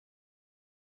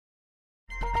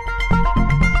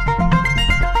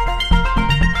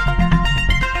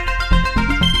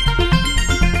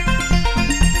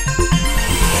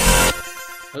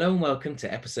Hello and welcome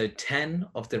to episode 10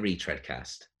 of the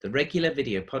Retreadcast, the regular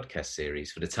video podcast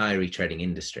series for the tyre retreading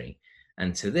industry,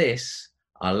 and to this,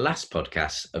 our last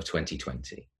podcast of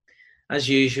 2020. As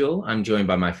usual, I'm joined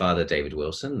by my father, David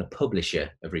Wilson, the publisher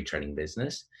of Retreading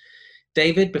Business.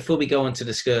 David, before we go on to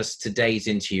discuss today's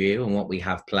interview and what we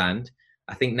have planned,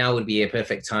 I think now would be a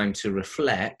perfect time to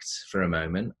reflect for a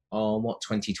moment on what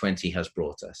 2020 has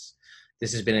brought us.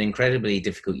 This has been an incredibly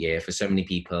difficult year for so many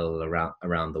people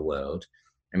around the world.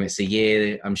 And it's a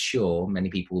year I'm sure many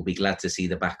people will be glad to see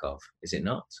the back of, is it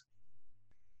not?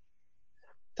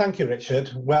 Thank you,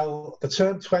 Richard. Well, the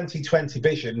term 2020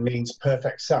 vision means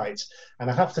perfect sight.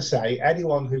 And I have to say,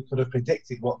 anyone who could have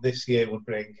predicted what this year would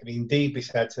bring can indeed be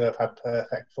said to have had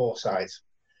perfect foresight.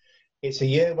 It's a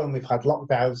year when we've had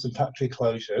lockdowns and factory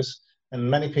closures,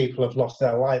 and many people have lost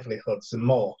their livelihoods and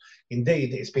more.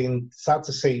 Indeed, it's been sad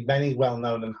to see many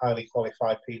well-known and highly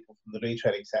qualified people from the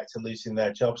retreading sector losing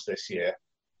their jobs this year.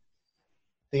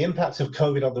 The impact of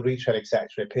COVID on the retreading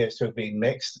sector appears to have been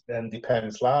mixed and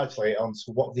depends largely on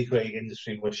to what degree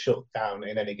industry was shut down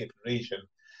in any given region.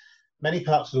 Many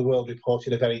parts of the world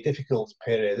reported a very difficult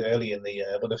period early in the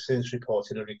year, but have since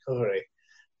reported a recovery,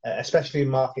 especially in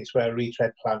markets where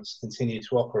retread plants continue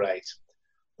to operate.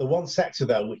 The one sector,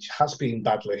 though, which has been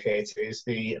badly hit is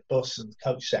the bus and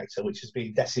coach sector, which has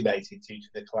been decimated due to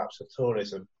the collapse of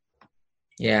tourism.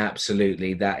 Yeah,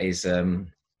 absolutely. That is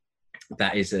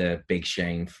a big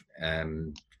shame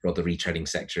for the retreading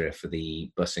sector, for the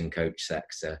bus and coach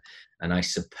sector. And I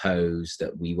suppose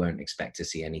that we won't expect to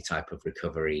see any type of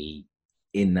recovery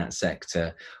in that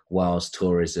sector whilst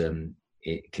tourism,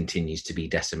 it continues to be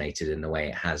decimated in the way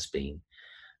it has been.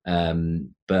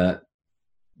 But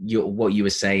what you were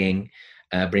saying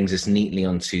brings us neatly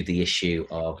onto the issue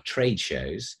of trade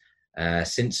shows.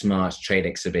 Since March, trade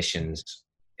exhibitions,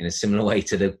 in a similar way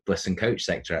to the bus and coach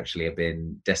sector, actually have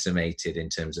been decimated in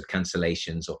terms of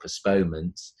cancellations or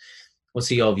postponements.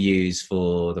 What are your views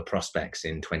for the prospects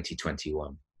in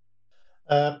 2021?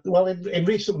 Well, in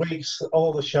recent weeks,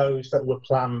 all the shows that were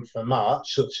planned for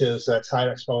March, such as Tyre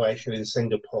Exploration in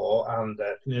Singapore and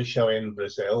Canoe Show in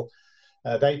Brazil,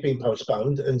 they've been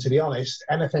postponed. And to be honest,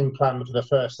 anything planned for the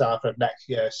first half of next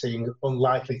year seems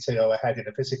unlikely to go ahead in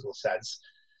a physical sense.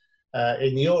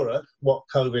 In Europe, what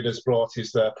COVID has brought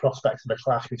is the prospect of a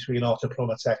clash between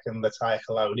Autopromatec and the Tyre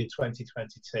Cologne in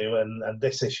 2022, and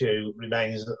this issue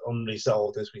remains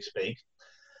unresolved as we speak.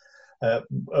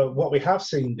 What we have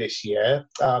seen this year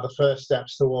are the first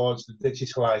steps towards the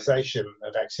digitalisation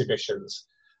of exhibitions.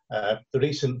 The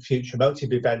recent Future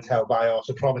Motive event held by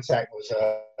Autopromatec was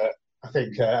I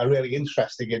think a really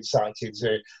interesting insight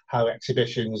into how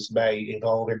exhibitions may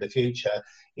evolve in the future,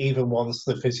 even once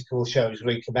the physical shows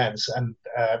recommence. And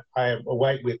I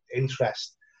await with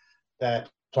interest their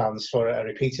plans for a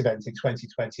repeat event in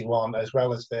 2021, as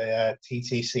well as the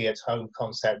TTC at Home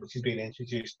concept, which has been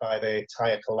introduced by the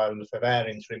Tyre Cologne for their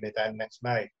interim event next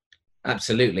May.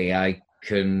 Absolutely. I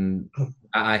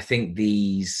think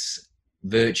these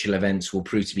virtual events will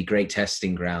prove to be great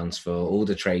testing grounds for all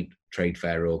the trade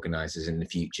fair organisers in the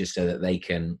future, so that they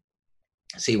can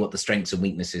see what the strengths and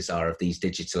weaknesses are of these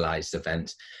digitalised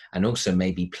events, and also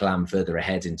maybe plan further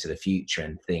ahead into the future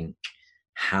and think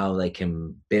how they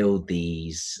can build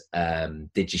these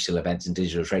digital events and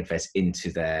digital trade fairs into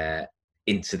their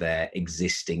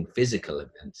existing physical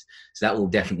events. So that will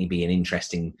definitely be an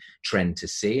interesting trend to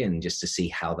see, and just to see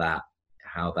how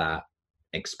that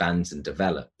expands and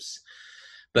develops.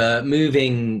 But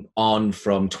moving on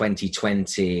from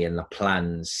 2020 and the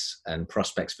plans and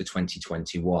prospects for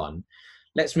 2021,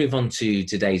 let's move on to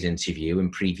today's interview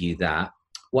and preview that.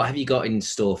 What have you got in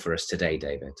store for us today,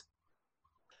 David?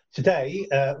 Today,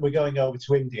 we're going over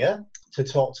to India to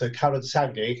talk to Karan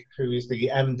Sanghi, who is the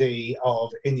MD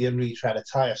of Indian Retreader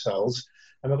Tyre Soles.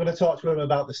 And we're going to talk to him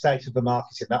about the state of the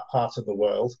market in that part of the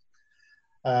world.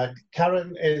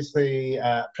 Karan is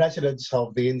the president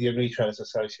of the Indian Retreaders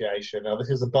Association. Now, this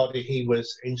is the body he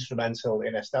was instrumental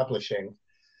in establishing.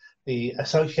 The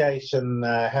association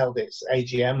held its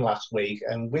AGM last week,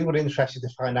 and we were interested to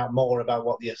find out more about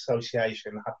what the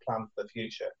association had planned for the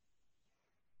future.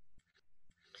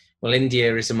 Well,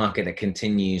 India is a market that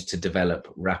continues to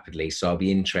develop rapidly, so I'll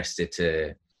be interested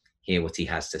to hear what he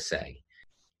has to say.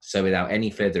 So without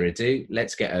any further ado,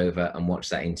 let's get over and watch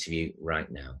that interview right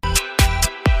now.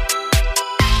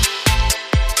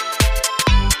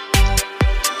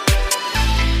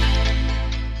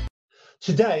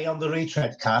 Today on the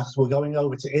Retreadcast, we're going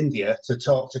over to India to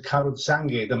talk to Karan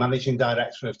Sanghi, the Managing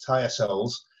Director of Tyre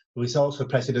Soles, who is also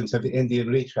President of the Indian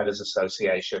Retreaders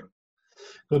Association.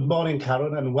 Good morning,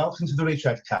 Karan, and welcome to the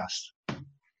Retreadcast.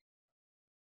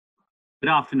 Good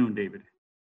afternoon, David.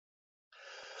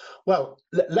 Well,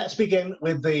 let's begin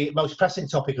with the most pressing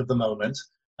topic of the moment.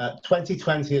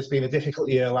 2020 has been a difficult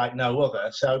year like no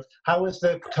other. So how has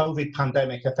the COVID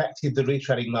pandemic affected the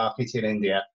retreading market in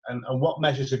India? And what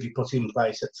measures have you put in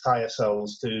place at Tyre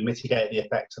Souls to mitigate the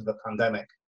effects of the pandemic?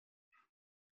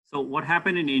 So what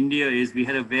happened in India is we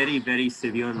had a very, very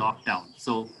severe lockdown.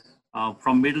 So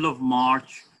from middle of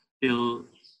March till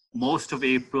most of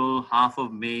April, half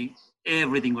of May,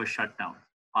 everything was shut down.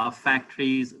 Our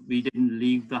factories, we didn't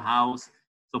leave the house.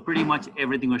 So pretty much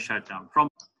everything was shut down. From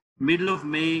middle of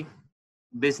May,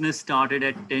 business started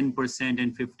at 10%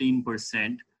 and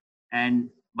 15%. And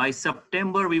by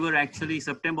September,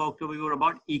 September, October, we were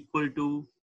about equal to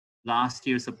last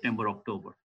year, September,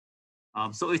 October.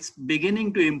 So it's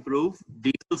beginning to improve.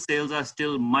 Diesel sales are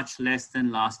still much less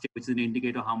than last year, which is an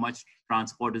indicator of how much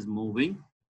transport is moving.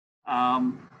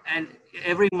 And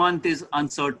every month is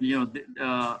uncertain.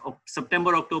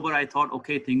 September, October, I thought,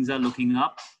 okay, things are looking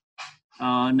up.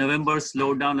 November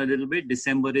slowed down a little bit.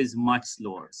 December is much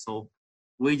slower. So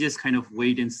we just kind of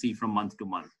wait and see from month to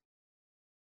month.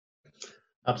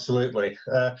 Absolutely.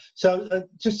 So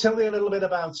just tell me a little bit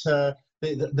about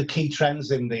the key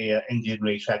trends in the Indian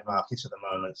retread market at the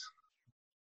moment.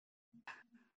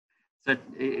 So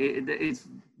it's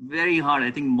very hard.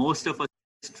 I think most of us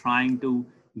are trying to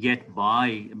get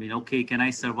by. I mean, okay, can I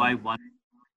survive one?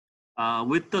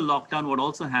 With the lockdown, what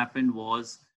also happened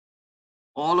was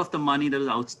all of the money that was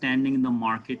outstanding in the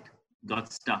market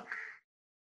got stuck.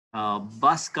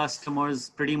 Bus customers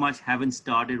pretty much haven't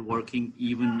started working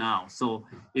even now. So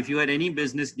if you had any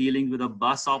business dealing with a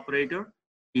bus operator,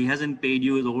 he hasn't paid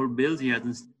you his old bills. He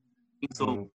hasn't.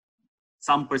 So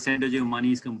some percentage of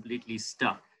money is completely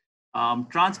stuck.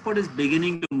 Transport is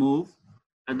beginning to move.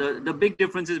 The big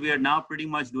difference is we are now pretty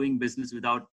much doing business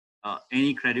without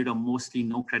any credit or mostly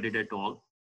no credit at all,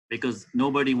 because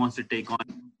nobody wants to take on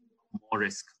more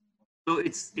risk. So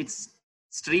it's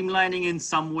streamlining in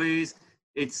some ways.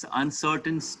 It's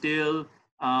uncertain still,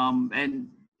 and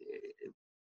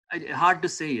hard to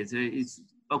say. It's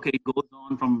okay. It goes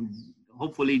on from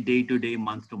hopefully day to day,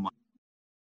 month to month.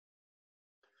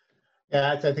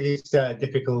 Yeah, I think it's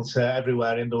difficult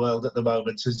everywhere in the world at the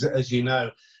moment, as you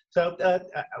know. So,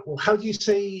 how do you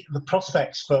see the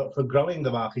prospects for growing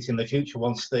the market in the future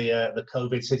once the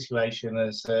COVID situation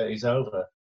is over?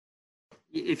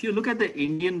 If you look at the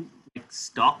Indian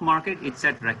stock market, it's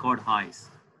at record highs.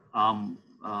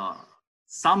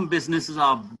 Some businesses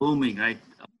are booming, right?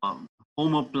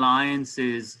 Home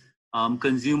appliances,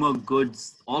 consumer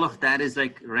goods, all of that is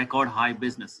like record high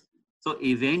business. So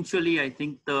eventually, I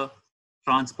think the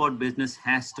transport business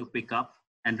has to pick up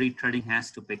and retreading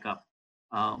has to pick up.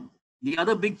 The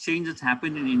other big change that's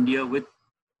happened in India with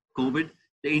COVID,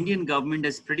 the Indian government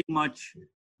has pretty much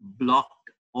blocked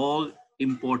all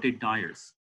imported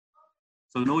tires.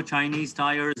 So no Chinese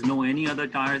tires, no any other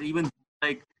tires, even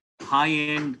like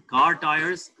high-end car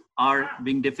tires are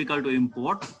being difficult to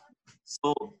import.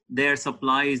 So their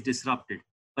supply is disrupted.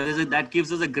 But that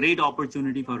gives us a great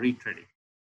opportunity for retreading.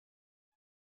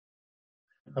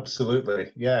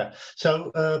 Absolutely, yeah.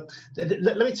 So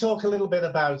let me talk a little bit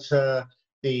about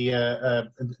the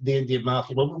Indian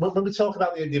market. When we talk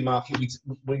about the Indian market,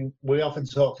 we often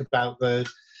talk about the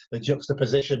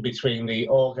juxtaposition between the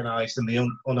organised and the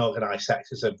unorganised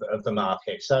sectors of the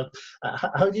market. So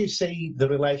how do you see the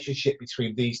relationship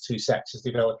between these two sectors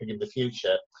developing in the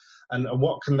future? And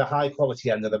what can the high quality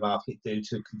end of the market do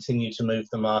to continue to move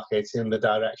the market in the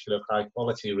direction of high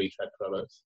quality retread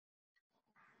products?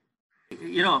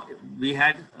 You know, we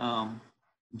had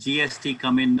GST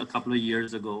come in a couple of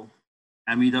years ago,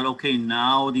 and we thought, okay,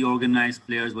 now the organized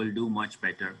players will do much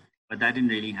better, but that didn't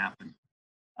really happen.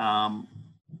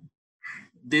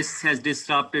 This has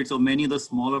disrupted, so many of the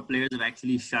smaller players have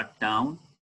actually shut down.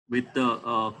 With the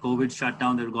COVID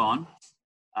shutdown, they're gone.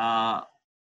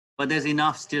 But there's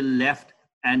enough still left,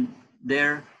 and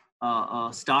their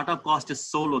startup cost is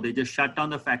so low. They just shut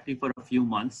down the factory for a few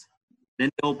months, then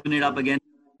they open it up again,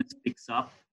 it picks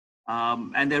up,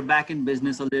 and they're back in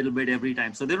business a little bit every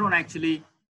time. So they don't actually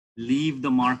leave the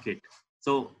market.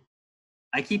 So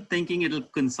I keep thinking it'll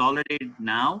consolidate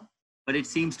now, but it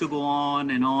seems to go on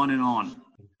and on and on.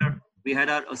 We had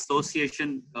our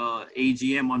association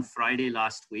AGM on Friday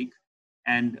last week,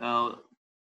 and all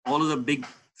of the big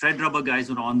thread rubber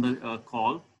guys were on the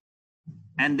call,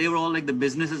 and they were all like, the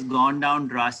business has gone down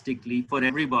drastically for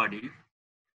everybody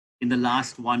in the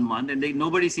last 1 month, and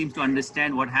nobody seems to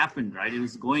understand what happened, right? It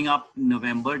was going up in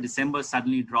November, December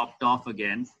suddenly dropped off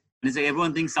again. And it's like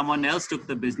everyone thinks someone else took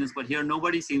the business, but here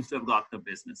nobody seems to have got the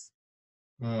business.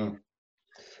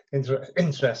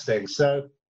 Interesting. So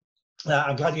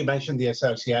I'm glad you mentioned the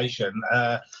association.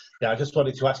 I just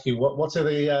wanted to ask you, what are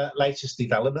the latest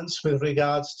developments with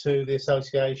regards to the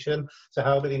association? So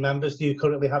how many members do you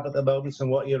currently have at the moment, and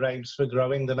what are your aims for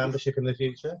growing the membership in the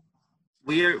future?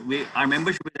 Our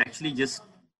membership is actually just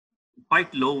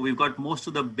quite low. We've got most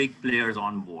of the big players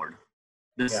on board.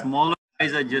 The smaller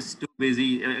guys are just too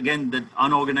busy. Again, the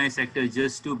unorganized sector is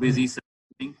just too busy.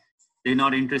 They're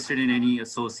not interested in any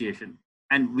association.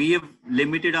 And we have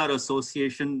limited our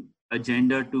association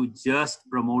agenda to just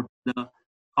promote the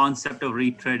concept of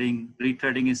retreading.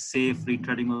 Retreading is safe.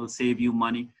 Retreading will save you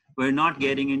money. We're not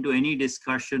getting into any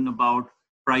discussion about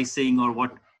pricing or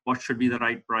what should be the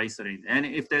right price or anything. And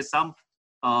if there's some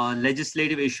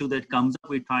legislative issue that comes up,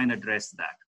 we try and address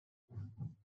that.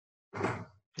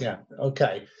 Yeah.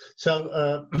 Okay.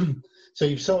 So, so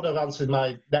you've sort of answered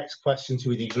my next question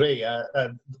to a degree.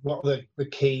 What are the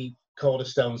key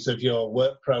cornerstones of your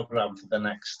work program for the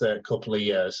next couple of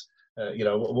years?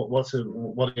 What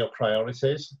are your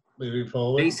priorities moving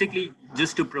forward? Basically,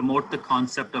 just to promote the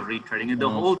concept of retreading, and the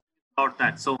whole thing about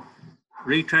that. So,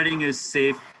 retreading is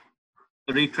safe.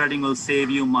 Retreading will save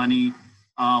you money.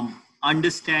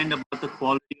 Understand about the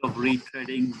quality of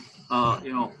retreading.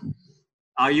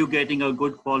 Are you getting a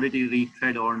good quality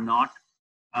retread or not?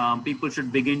 People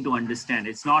should begin to understand.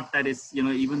 It's not that it's,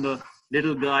 even the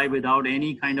little guy without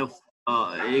any kind of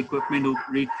equipment who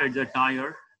retreads a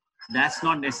tire, that's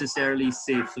not necessarily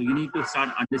safe. So you need to start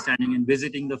understanding and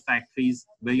visiting the factories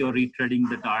where you're retreading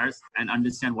the tires and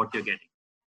understand what you're getting.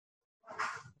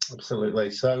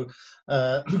 Absolutely. So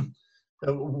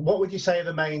what would you say are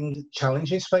the main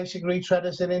challenges facing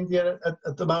retreaders in India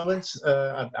at the moment?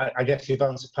 I guess you've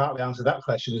partly answered that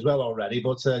question as well already,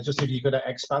 but just if you could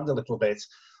expand a little bit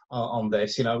on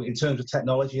this, in terms of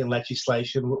technology and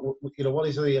legislation, what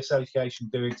is the association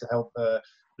doing to help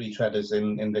retreaders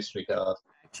in this regard?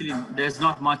 Actually, there's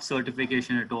not much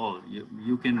certification at all.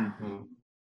 You can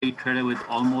retreader with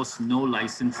almost no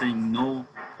licensing, no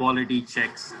quality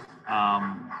checks,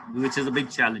 which is a big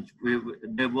challenge.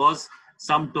 There was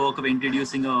some talk of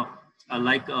introducing a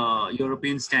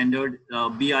European standard,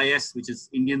 BIS, which is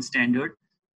Indian standard,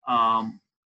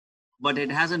 but it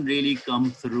hasn't really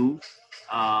come through.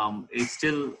 It's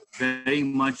still very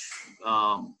much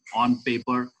on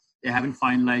paper. They haven't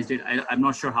finalized it. I'm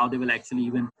not sure how they will actually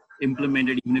even implement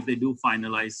it, even if they do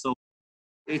finalize. So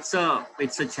it's a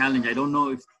challenge. I don't know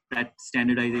if that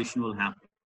standardization will happen.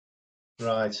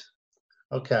 Right.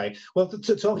 Okay. Well,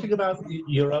 talking about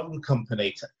your own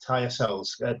company, Tire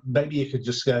Cells, maybe you could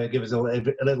just give us a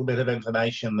little bit of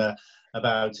information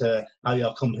about how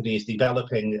your company is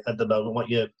developing at the moment, what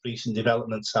your recent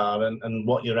developments are, and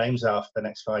what your aims are for the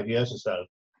next 5 years or so.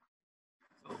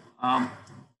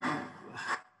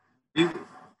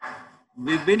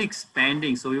 We've been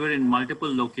expanding, so we were in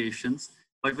multiple locations,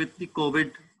 but with the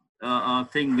COVID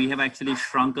thing, we have actually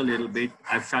shrunk a little bit.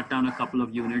 I've shut down a couple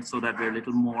of units so that we're a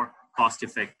little more cost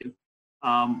effective.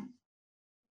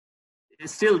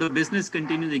 Still, the business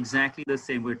continues exactly the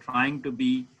same. We're trying to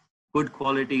be good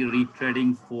quality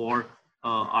retreading for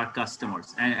our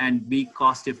customers and be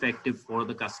cost effective for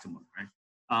the customer. Right?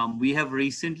 We have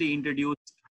recently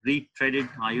introduced retreaded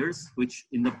tires, which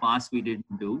in the past we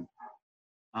didn't do.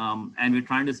 And we're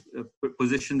trying to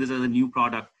position this as a new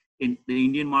product. In the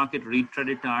Indian market,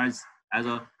 retreaded tires as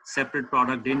a separate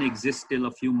product didn't exist till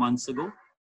a few months ago,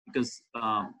 because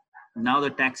now the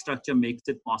tax structure makes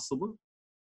it possible.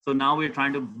 So now we're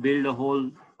trying to build a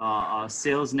whole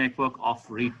sales network of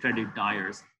retreaded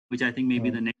tires, which I think may be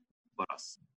the next for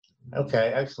us.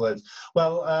 Okay, excellent.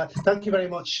 Well, thank you very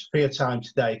much for your time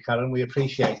today, Karan. We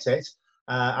appreciate it.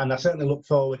 And I certainly look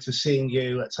forward to seeing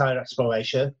you at Tire Expo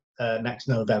Asia next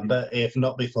November, if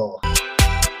not before.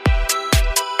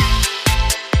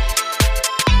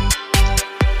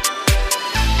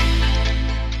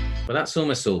 Well, that's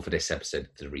almost all for this episode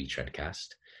of the Retreadcast.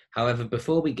 However,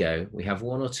 before we go, we have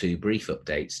one or two brief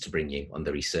updates to bring you on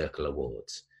the Recircle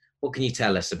Awards. What can you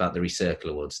tell us about the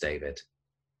Recircle Awards, David?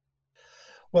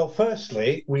 Well,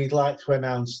 firstly, we'd like to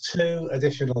announce 2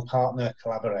 additional partner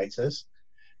collaborators.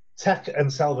 Tech and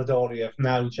Salvadori have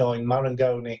now joined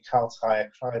Marangoni, Kaltire,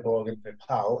 Freiburg and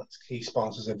Vipal as key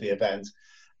sponsors of the event,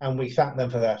 and we thank them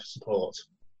for their support.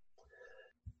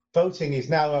 Voting is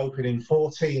now open in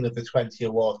 14 of the 20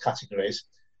 award categories,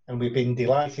 and we've been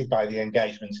delighted by the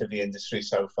engagement of the industry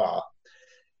so far.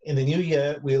 In the new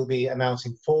year, we'll be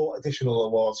announcing 4 additional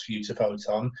awards for you to vote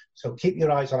on, so keep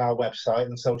your eyes on our website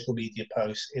and social media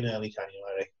posts in early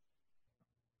January.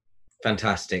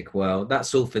 Fantastic. Well,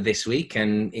 that's all for this week,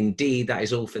 and indeed that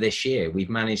is all for this year. We've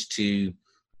managed to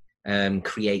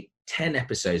create 10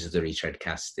 episodes of the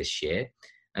Retreadcast this year,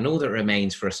 And all that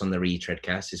remains for us on the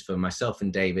Retreadcast is for myself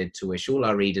and David to wish all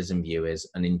our readers and viewers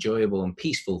an enjoyable and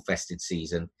peaceful festive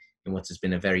season in what has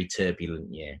been a very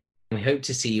turbulent year. We hope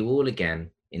to see you all again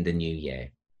in the new year.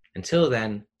 Until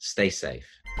then, stay safe.